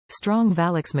Strong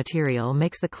valox material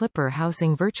makes the clipper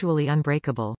housing virtually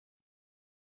unbreakable.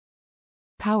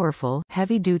 Powerful,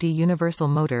 heavy-duty universal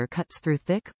motor cuts through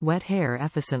thick, wet hair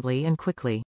efficiently and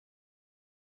quickly.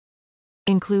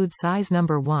 Includes size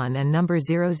number 1 and number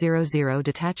 000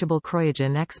 detachable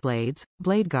Croygen-x blades,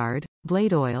 blade guard,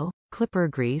 blade oil, clipper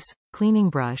grease, cleaning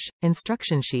brush,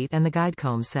 instruction sheet and the guide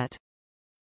comb set.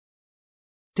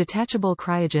 Detachable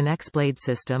Cryogen-x blade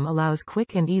system allows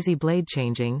quick and easy blade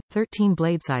changing, 13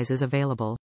 blade sizes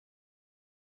available.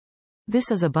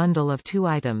 This is a bundle of 2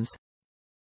 items.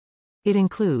 It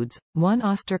includes, 1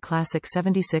 OSTER Classic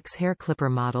 76 hair clipper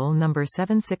model number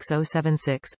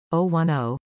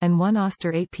 76076010, and 1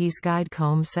 OSTER 8-piece guide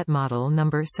comb set model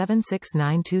number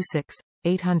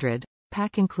 76926-800.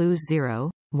 Pack includes 0,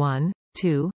 1,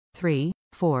 2, 3,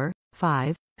 4,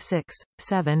 5, 6,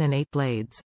 7 and 8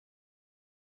 blades.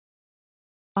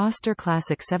 OSTER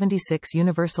Classic 76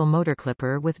 Universal Motor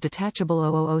Clipper with detachable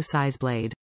 000 size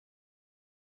blade.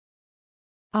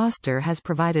 OSTER has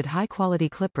provided high-quality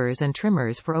clippers and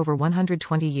trimmers for over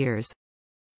 120 years.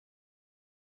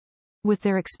 With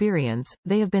their experience,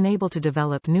 they have been able to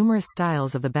develop numerous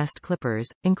styles of the best clippers,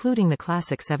 including the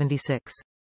Classic 76.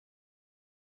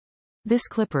 This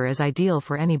clipper is ideal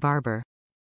for any barber.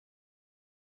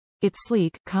 Its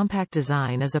sleek, compact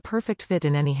design is a perfect fit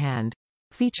in any hand.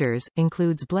 Features,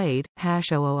 includes blade,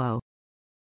 #000.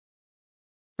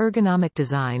 Ergonomic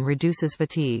design reduces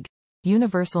fatigue.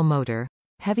 Universal motor.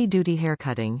 Heavy-duty hair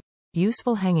cutting.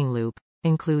 Useful hanging loop.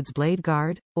 Includes blade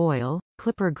guard, oil,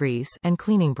 clipper grease and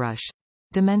cleaning brush.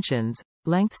 Dimensions.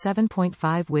 Length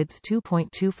 7.5, width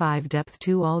 2.25, depth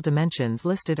 2. All dimensions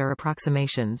listed are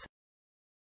approximations.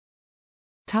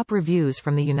 Top reviews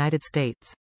from the United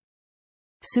States.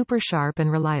 Super sharp and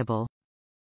reliable.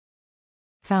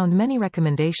 Found many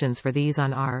recommendations for these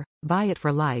on Buy It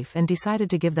for Life and decided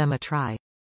to give them a try.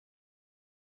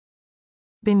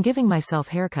 Been giving myself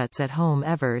haircuts at home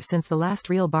ever since the last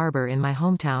real barber in my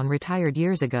hometown retired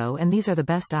years ago, and these are the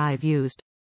best I've used.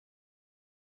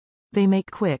 They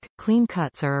make quick, clean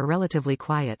cuts or are relatively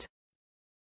quiet.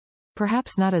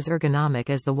 Perhaps not as ergonomic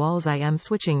as the walls I am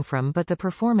switching from, but the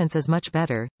performance is much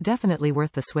better, definitely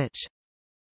worth the switch.